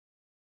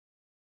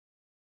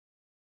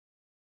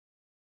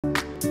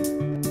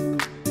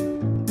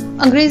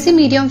Angrezi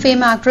Medium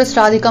fame actress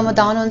Radhika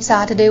Madan on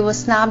Saturday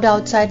was snapped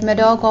outside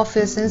Maddock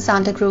office in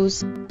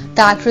Santacruz.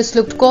 The actress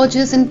looked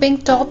gorgeous in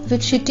pink top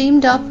which she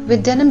teamed up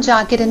with denim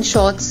jacket and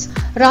shorts.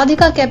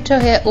 Radhika kept her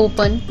hair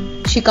open.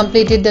 She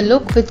completed the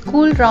look with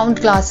cool round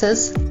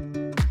glasses.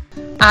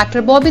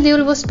 Actor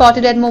Deol was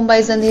spotted at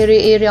Mumbai's Angrezi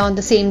area on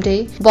the same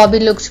day. Bobby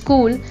looked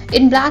cool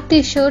in black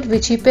t-shirt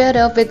which he paired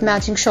up with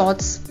matching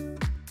shorts.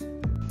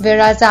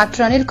 Whereas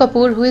actor Anil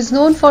Kapoor, who is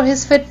known for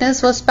his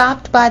fitness, was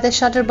papped by the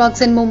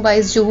shutterbugs in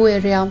Mumbai's Juhu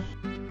area.